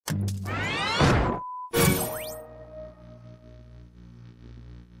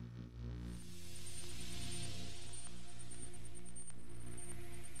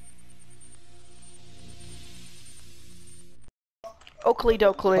Oakley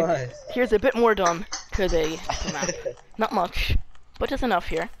dokley. Why? Here's a bit more done to the map. Not much, but just enough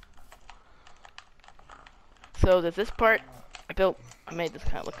here. So there's this part I made this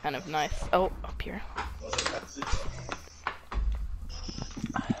kind of look kind of nice. Oh, up here.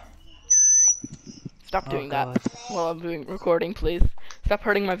 Stop doing that while I'm doing recording, please. Stop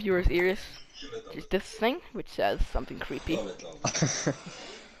hurting my viewers' ears. There's this thing which says something creepy.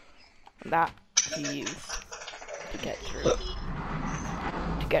 And that you use to get through.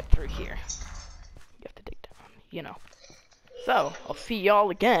 To get through here. You have to dig down, you know. So, I'll see y'all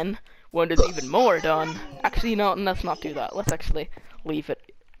again when there's even more done. Actually, no, let's not do that. Let's actually leave it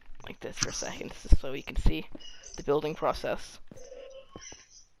like this for a second, just so we can see the building process.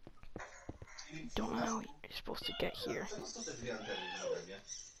 Don't know how you're supposed to get here.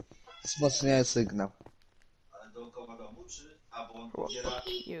 Wzmocnienie sygnał. Or what book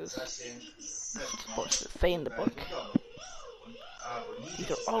to use. Supposed to say in the book.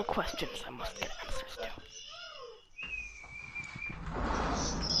 These are all questions I must get answers to.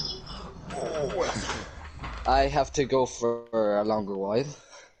 I have to go for a longer while.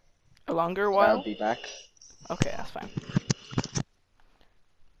 A longer while? I'll be back. Okay, that's fine.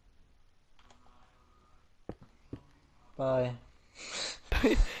 Bye.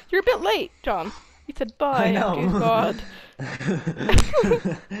 You're a bit late, John. You said bye. I know. Dear God. A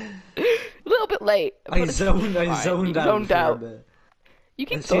little bit late. I zoned out. For a bit. You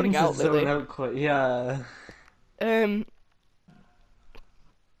keep zoning out, Lily. Yeah. I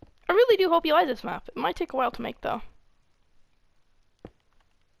really do hope you like this map. It might take a while to make, though.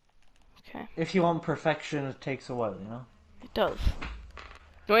 Okay. If you want perfection, it takes a while, you know? It does.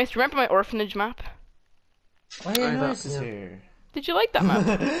 Anyways, remember my orphanage map? Oh yeah, Noise is here. Did you like that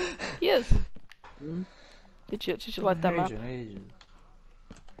map? Yes. Did you like that map?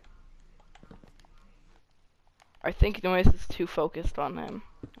 I think Noise is too focused on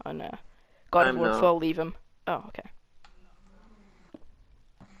God of War, so I'll leave him. Oh, okay.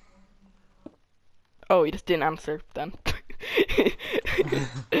 Oh, he just didn't answer then.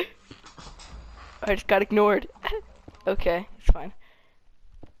 I just got ignored. Okay, it's fine.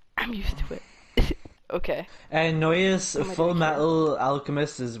 I'm used to it. Okay. And Noise Full Metal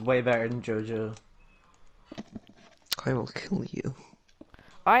Alchemist is way better than JoJo. I will kill you.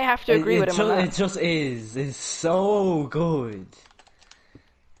 I have to agree with him on that. It just is. It's so good.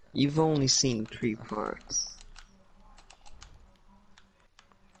 You've only seen 3 parts.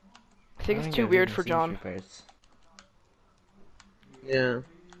 I think it's too weird for John. Yeah.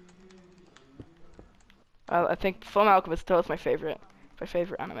 I think Full Metal Alchemist still is my favorite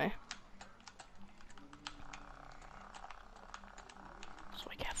anime. So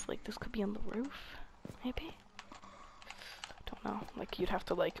I guess like this could be on the roof, maybe. Don't know. Like you'd have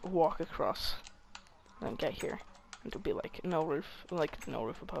to like walk across, and then get here, and it'd be like no roof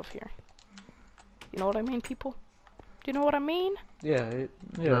above here. You know what I mean, people? Do you know what I mean? Yeah.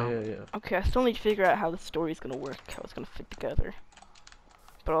 Okay, I still need to figure out how the story's gonna work, how it's gonna fit together.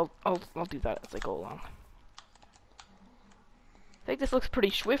 But I'll do that as I go along. I think this looks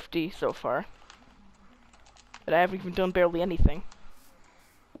pretty swifty so far. But I haven't even done barely anything.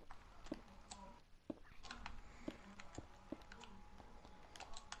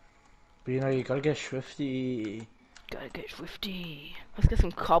 But you know, you gotta get swifty. Gotta get swifty. Let's get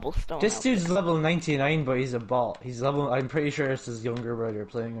some cobblestone. This dude's level 99, but he's a bot. I'm pretty sure it's his younger brother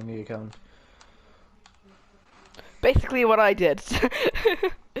playing on the account. Basically what I did.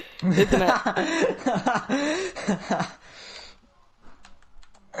 Isn't it?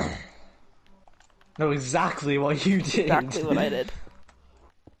 No, exactly what you did. Exactly what I did.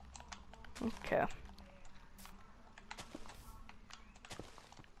 Okay.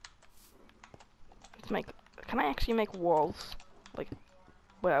 Let's make... Can I actually make walls? Like,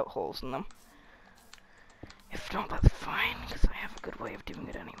 without holes in them? If not, that's fine, because I have a good way of doing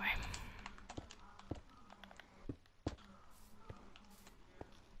it anyway.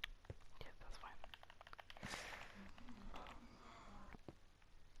 Yeah, that's fine.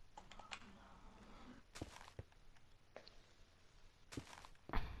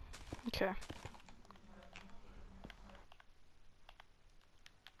 Okay.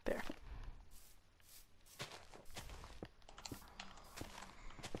 There.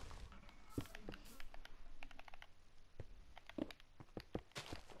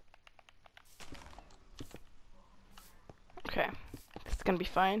 Okay. This is gonna be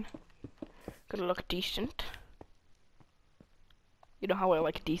fine. Gonna look decent. You know how I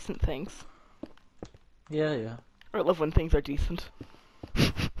like decent things. Yeah. I love when things are decent.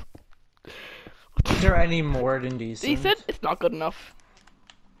 Is there any more than decent? Decent? It's not good enough.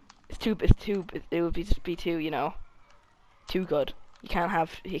 It would just be too, you know, too good. He can't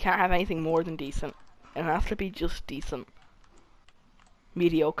have anything more than decent. It has to be just decent.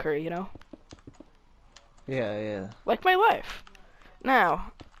 Mediocre, you know? Yeah, yeah. Like my life.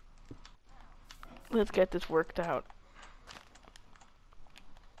 Now, let's get this worked out.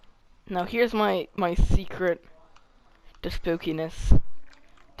 Now here's my secret to spookiness.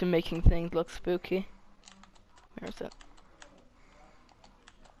 To making things look spooky. Where is it?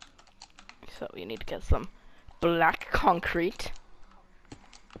 So you need to get some black concrete.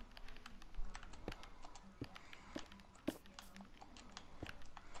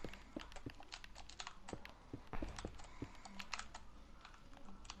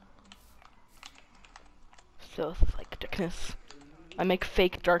 So this is like darkness. I make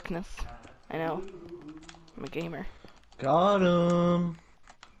fake darkness. I know. I'm a gamer. Got him.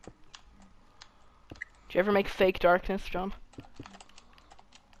 Do you ever make fake darkness, John?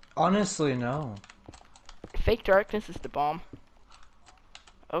 Honestly, no. Fake darkness is the bomb.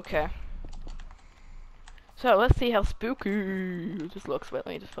 Okay. So let's see how spooky this looks. Wait,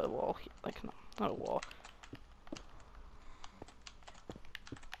 let me just put a wall here. Like, no, not a wall.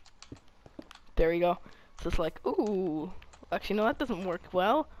 There we go. So it's like, ooh. Actually, no, that doesn't work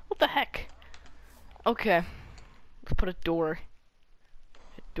well. What the heck? Okay. Let's put a door.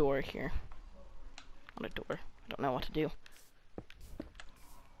 A door here. On a door. I don't know what to do.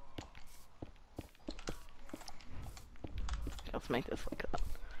 Let's make this like that.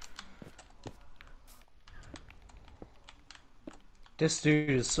 This dude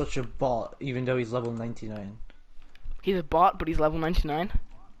is such a bot, even though he's level 99. He's a bot, but he's level 99.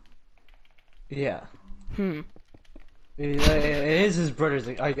 Yeah. Hmm. It is his brother's.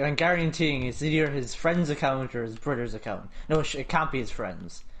 I'm guaranteeing it's either his friend's account or his brother's account. No, it can't be his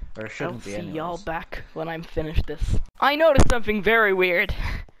friend's. Or it I'll shouldn't be see anyways. y'all back when I'm finished this. I noticed something very weird.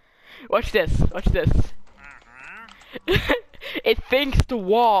 Watch this. Watch this. It thinks the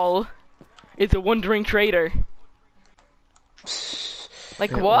wall is a wandering trader.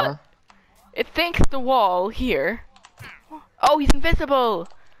 Like Wait, what? It thinks the wall here. Oh, he's invisible.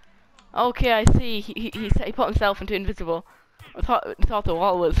 Okay, I see. He put himself into invisible. I thought the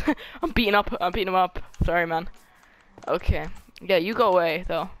wall was. I'm beating him up. Sorry, man. Okay. Yeah, you go away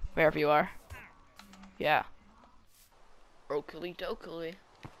though, wherever you are. Yeah. Okily dokily.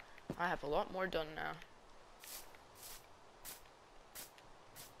 I have a lot more done now.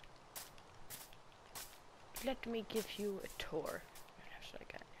 Let me give you a tour. How should I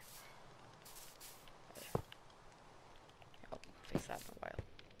get here? I'll fix that in a while.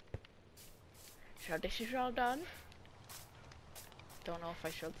 So this is all done. Don't know if I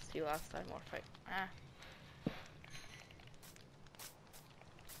showed this to you last time or if I...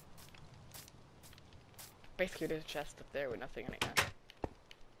 Basically there's a chest up there with nothing in it yet.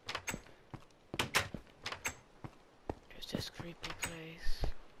 There's this creepy place.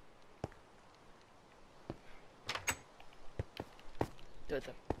 There's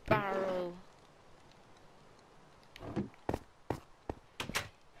a barrel.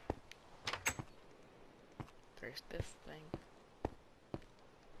 There's this thing.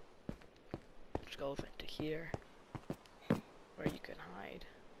 Which goes into here. Where you can hide.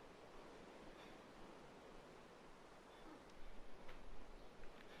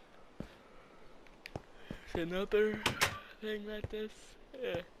 There's another thing like this.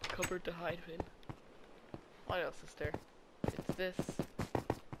 Yeah, cupboard to hide in. What else is there? It's this.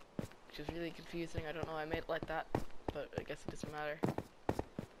 Which is really confusing. I don't know why I made it like that. But I guess it doesn't matter.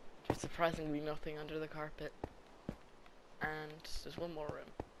 There's surprisingly nothing under the carpet. And there's one more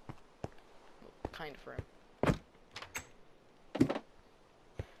room. Well, kind of room.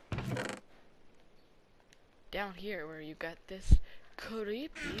 Down here where you got this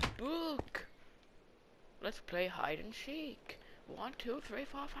creepy book. Let's play hide and seek. 1, 2, 3,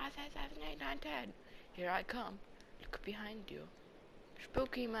 4, 5, 6, 7, 8, 9, 10. Here I come. Look behind you.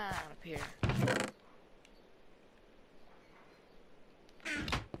 Spooky man up here.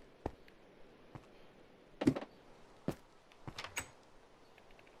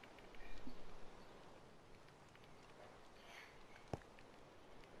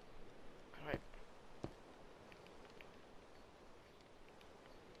 Alright.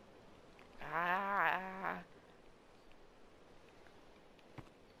 Ah.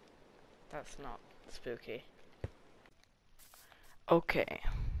 That's not spooky. Okay.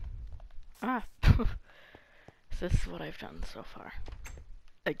 Ah. This is what I've done so far.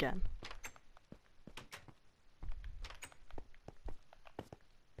 Again.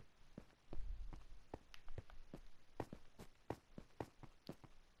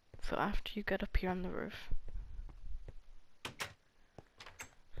 So after you get up here on the roof,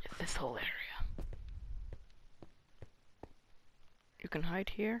 this whole area. You can hide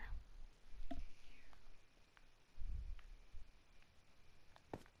here.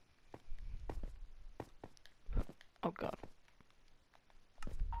 Oh god.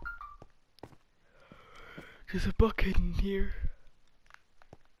 There's a bucket in here.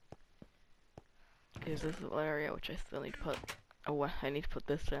 Here's this little area which I still need to put. Oh, I need to put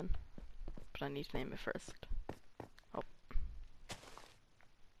this in. But I need to name it first. Oh.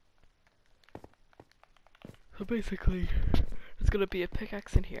 So basically, there's gonna be a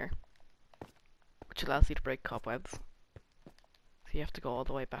pickaxe in here, which allows you to break cobwebs. So you have to go all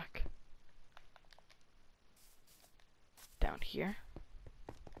the way back. Down here.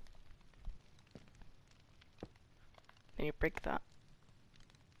 Then you break that.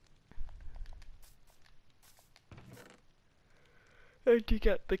 And you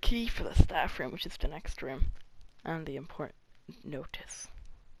get the key for the staff room, which is the next room. And the important notice.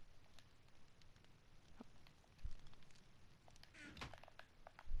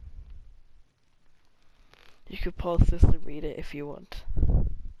 You could pause this to read it if you want.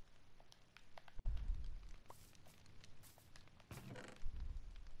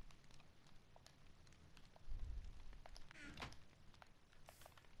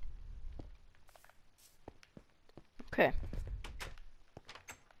 Okay.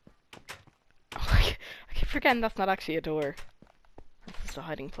 I keep forgetting that's not actually a door. That's just a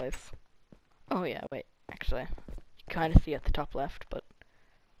hiding place. Oh yeah, wait, actually. You kind of see at the top left, but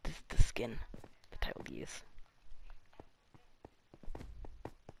this is the skin that I will use.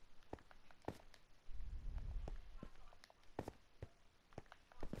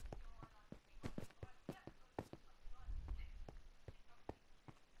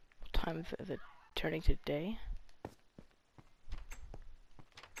 What time is it? Is it turning to day?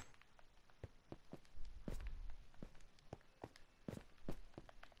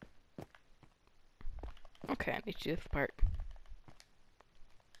 Okay, I need to do this part.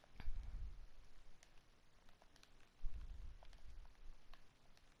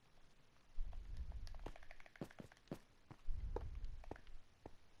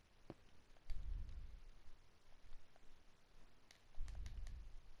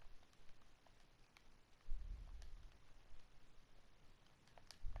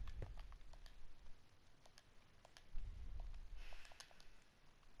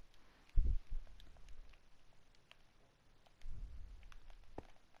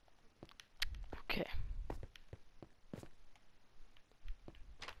 Okay.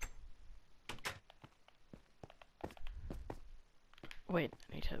 Wait,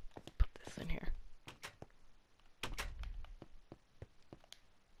 I need to put this in here.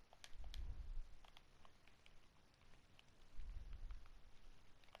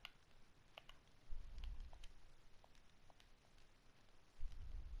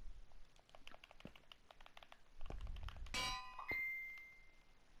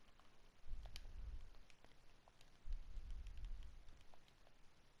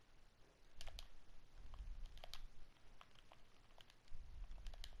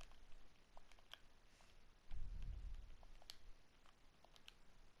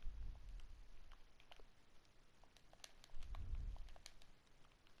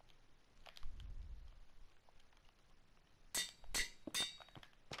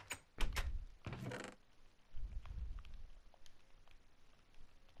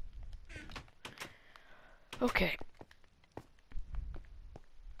 Okay.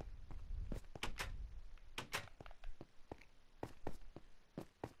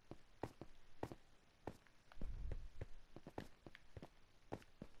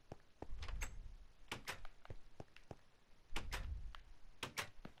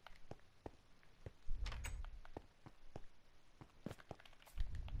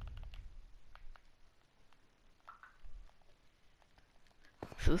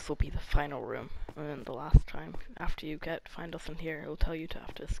 So this will be the final room, and then the last time, after you find us in here, it'll tell you to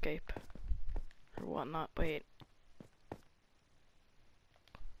have to escape. Or whatnot. Wait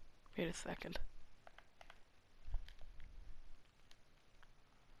a second.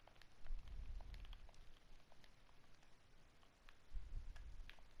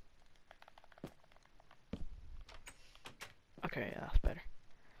 Okay, yeah, that's better.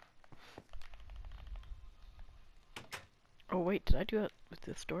 Oh wait, did I do it with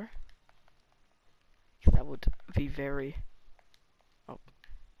this door? 'Cause that would be very... Oh.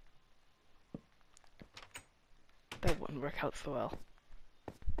 That wouldn't work out so well.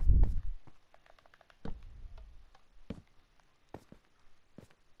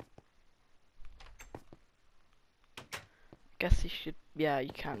 Guess you should... Yeah,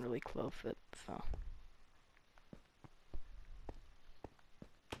 you can't really close it, so...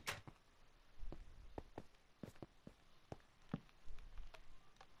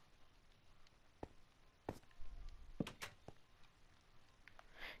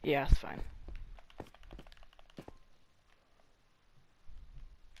 Yeah, it's fine.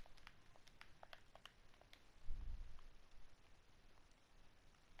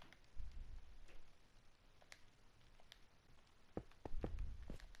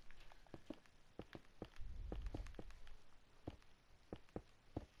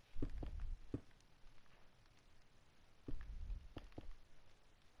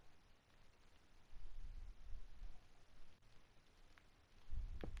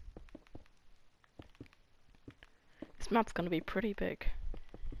 This map's gonna be pretty big.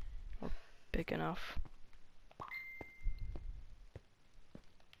 Or big enough.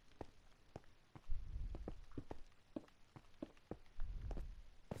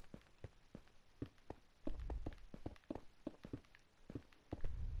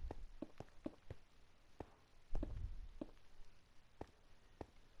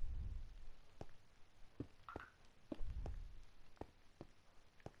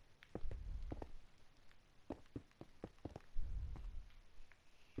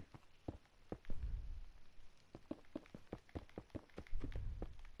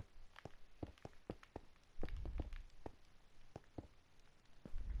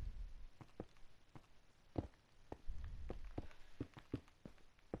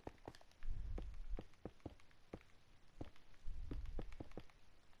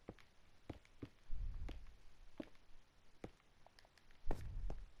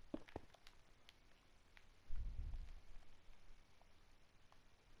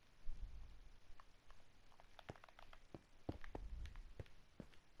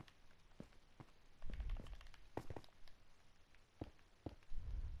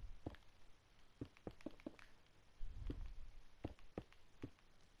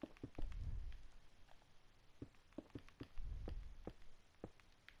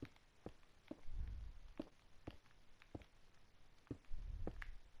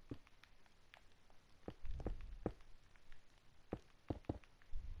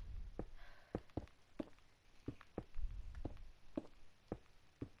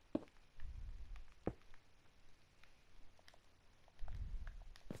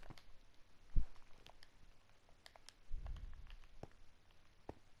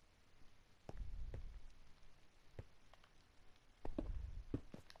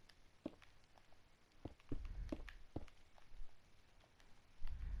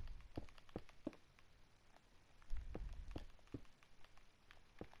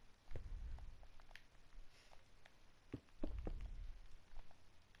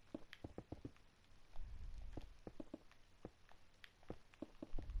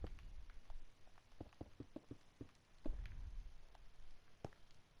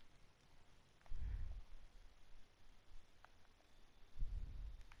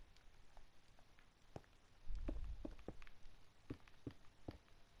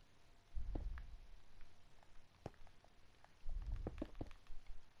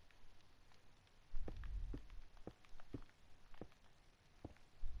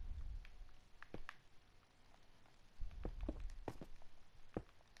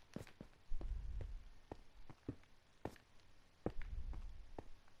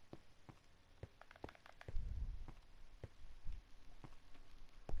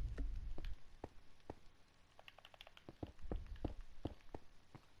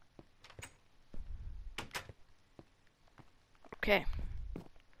 Okay.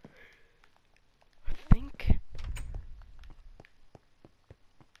 I think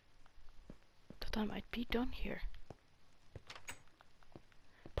that I might be done here.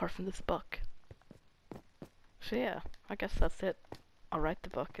 Apart from this book. So yeah, I guess that's it. I'll write the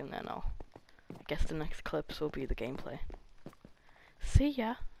book and then I guess the next clips will be the gameplay. See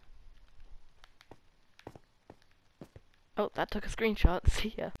ya! Oh, that took a screenshot.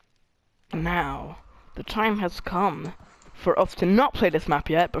 See ya! Now, the time has come for us to not play this map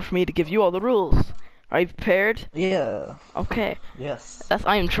yet, but for me to give you all the rules. Are you prepared? Yeah. Okay. Yes.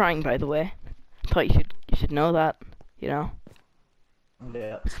 I am trying, by the way. Thought you should know that, you know.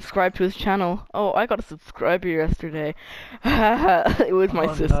 Yeah. Subscribe to his channel. Oh, I got a subscriber yesterday. It was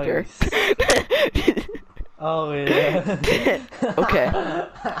my sister. Nice. Oh yeah. Okay.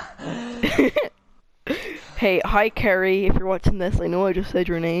 Hey, hi Carrie, if you're watching this, I know I just said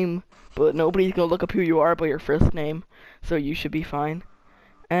your name, but nobody's gonna look up who you are by your first name, so you should be fine.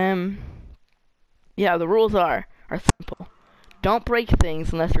 Yeah, the rules are simple. Don't break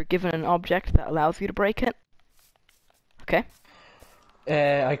things unless you're given an object that allows you to break it. Okay?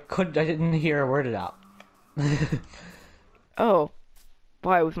 I didn't hear a word of that. Oh.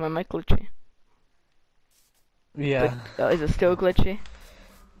 Why was my mic glitchy? Yeah. But, is it still glitchy?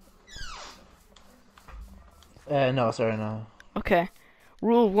 No, sorry, no. Okay.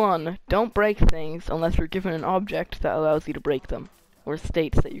 Rule 1, don't break things unless you're given an object that allows you to break them, or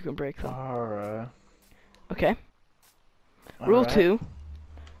states that you can break them. Alright. Okay? Rule 2,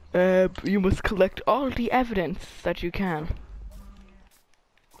 you must collect all the evidence that you can.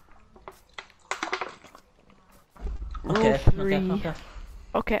 Rule 3...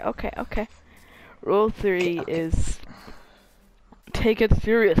 Okay. Rule 3 is... take it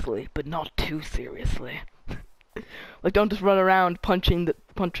seriously, but not too seriously. Like, don't just run around punching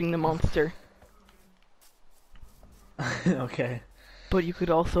the monster. Okay. But you could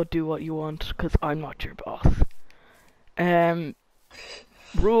also do what you want, because I'm not your boss.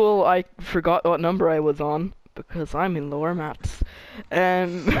 Rule, I forgot what number I was on, because I'm in lower maths.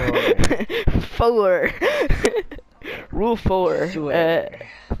 4. Rule 4.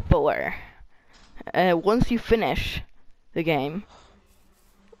 4. Once you finish the game,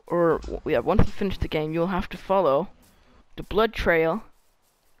 once you finish the game, you'll have to follow the blood trail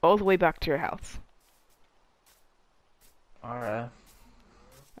all the way back to your house. Alright.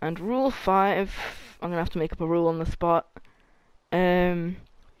 And rule 5, I'm gonna have to make up a rule on the spot.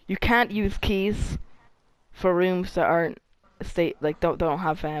 You can't use keys for rooms that aren't don't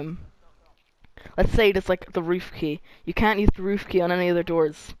have let's say it's like the roof key. You can't use the roof key on any other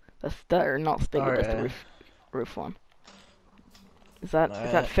doors that are not stated as the roof one. Is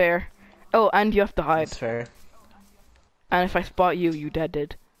that fair? Oh, and you have to hide. That's fair. And if I spot you, you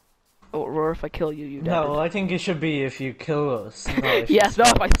deaded. Or if I kill you, you deaded. No, I think it should be if you kill us. Yes,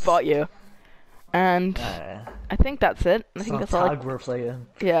 not if I spot you. And I think that's it. I think that's all. Tag we're playing.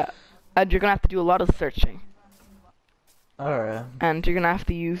 Yeah, and you're gonna have to do a lot of searching. Alright. And you're gonna have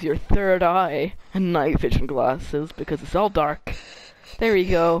to use your third eye and night vision glasses because it's all dark. There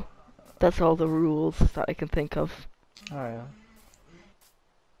you go. That's all the rules that I can think of. Alright.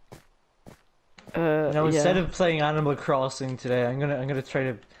 Now instead of playing Animal Crossing today, I'm gonna try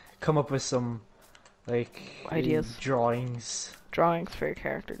to come up with some ideas, drawings for your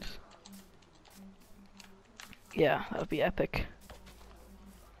characters. Yeah, that would be epic.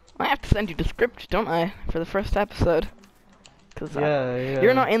 I have to send you the script, don't I, for the first episode? Cause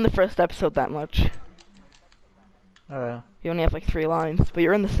you're not in the first episode that much. Alright. You only have like 3 lines, but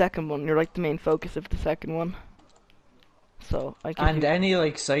you're in the second one. You're like the main focus of the second one. So I can. And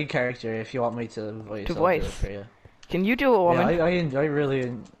any side character if you want me to voice. To voice. For you. Can you do a woman? Yeah, I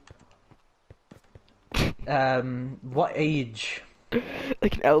really. What age?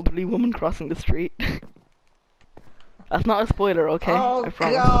 Like an elderly woman crossing the street. That's not a spoiler, okay? Oh I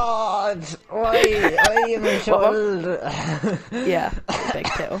promise. God! Why am I so old? Yeah, big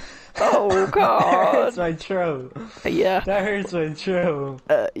tail. Oh God! That hurts my throat. Yeah. That hurts my throat.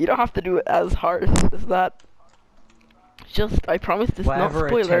 You don't have to do it as hard as that. Just, I promise it's not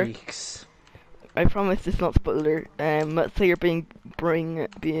spoiler. It takes. I promise it's not spoiler. Let's say you're being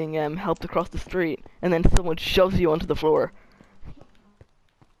helped across the street, and then someone shoves you onto the floor.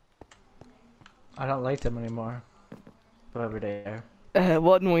 I don't like them anymore. Whoever they are.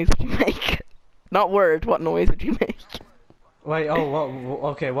 What noise would you make? Not word. What noise would you make? Wait. Oh.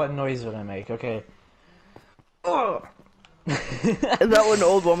 Okay. What noise would I make? Okay. Oh. Is that what an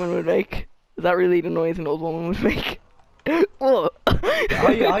old woman would make? Is that really the noise an old woman would make?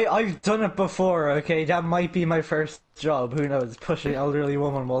 I've done it before, okay? That might be my first job, who knows? Pushing an elderly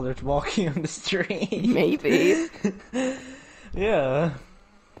woman while they're walking on the street. Maybe. Yeah.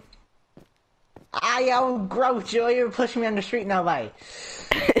 Yo, Groucho, you're pushing me on the street now, bye.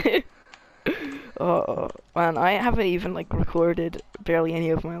 Oh, man, I haven't even, recorded barely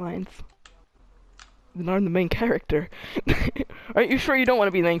any of my lines. And I'm the main character. Are you sure you don't want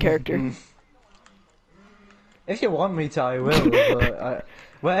to be the main character? If you want me to, I will, but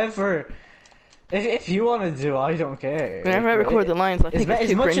whatever. If you want to do, I don't care. Whenever I record the lines, I think it's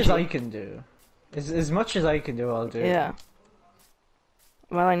too as much cringy. as I can do. As much as I can do, I'll do. Yeah.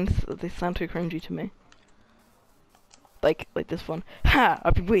 My lines, they sound too cringy to me. Like this one. Ha!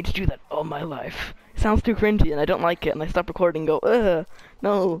 I've been waiting to do that all my life. It sounds too cringy, and I don't like it, and I stop recording and go, ugh,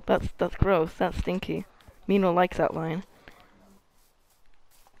 no, that's gross, that's stinky. Mino likes that line.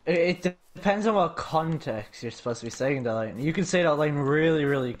 It depends on what context you're supposed to be saying that line. You can say that line really,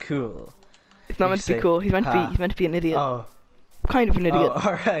 really cool. It's not meant to be cool. He's meant to be an idiot. Oh. Kind of an idiot. Oh,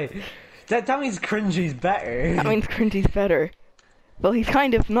 alright. That means cringy's better. That means cringy's better. Well, he's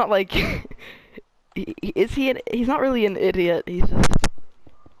kind of not like... He's not really an idiot. He's just...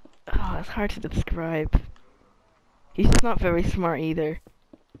 Oh, it's hard to describe. He's just not very smart either.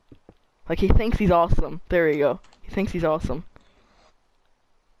 Like, he thinks he's awesome. There you go. He thinks he's awesome.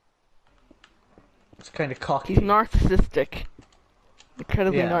 It's kind of cocky. He's narcissistic.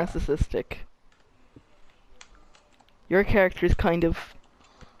 Incredibly narcissistic. Your character is kind of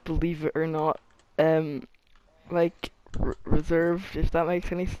believe it or not, like reserved, if that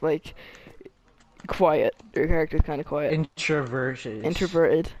makes any like quiet. Your character's kind of quiet. Introverted.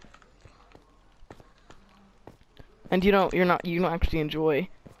 Introverted. And you don't actually enjoy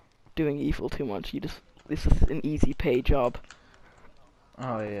doing evil too much. This is an easy pay job.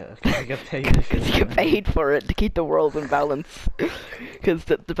 Oh yeah, 'cause you get paid. Because you get paid for it to keep the world in balance. Because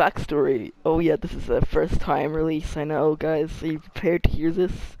the backstory. Oh yeah, this is a first time release. I know, guys. Are you prepared to hear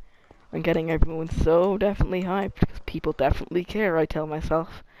this? I'm getting everyone so definitely hyped because people definitely care. I tell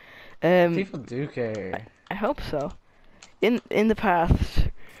myself. People do care. I hope so. In the past,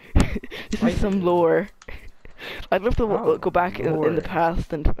 this I is some do. lore. I'd love to Oh, go back in lore. the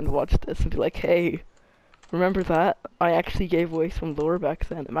past and watch this and be like, hey, remember that? I actually gave away some lore back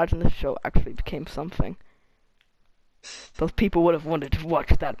then. Imagine this show actually became something. Those people would have wanted to watch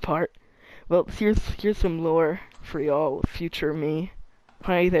that part. Well, here's some lore for y'all, future me.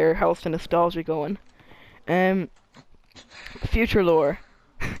 Hi there, how's the nostalgia going? Future lore.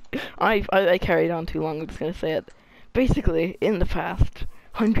 I carried on too long, I'm just gonna say it. Basically, in the past,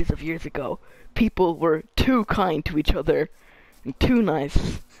 hundreds of years ago, people were too kind to each other and too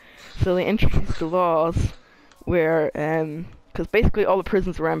nice. So they introduced the laws where, because basically all the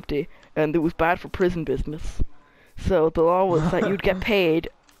prisons were empty and it was bad for prison business. So the law was that you'd get paid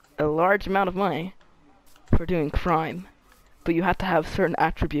a large amount of money for doing crime, but you had to have certain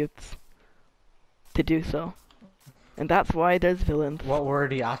attributes to do so. And that's why there's villains. What were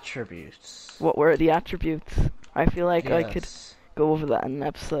the attributes? What were the attributes? I feel like I could Yes. go over that in an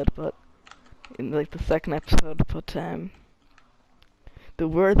episode, but in like the second episode, but the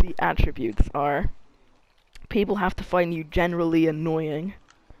worthy attributes are people have to find you generally annoying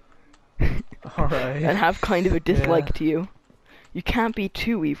Alright. and have kind of a dislike to you. You can't be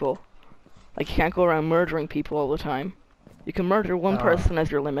too evil. Like you can't go around murdering people all the time. You can murder one person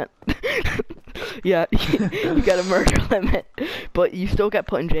as your limit. Yeah, you got a murder limit, but you still get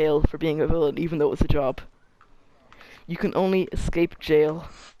put in jail for being a villain, even though it's a job. You can only escape jail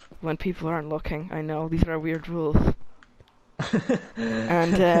when people aren't looking. I know, these are weird rules.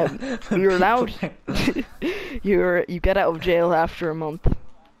 And you're allowed. You get out of jail after a month,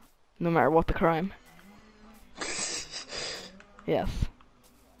 no matter what the crime. Yes.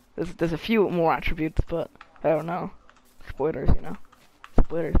 There's a few more attributes, but I don't know. Spoilers, you know.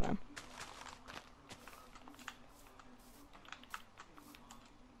 Spoilers, man.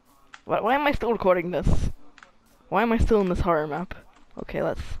 Why am I still recording this? Why am I still in this horror map? Okay,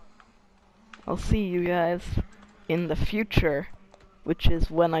 I'll see you guys in the future, which is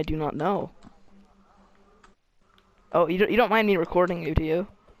when I do not know. Oh, you don't mind me recording you, do you?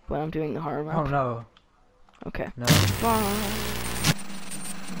 When I'm doing the horror map? Oh no. Okay. No. Bye.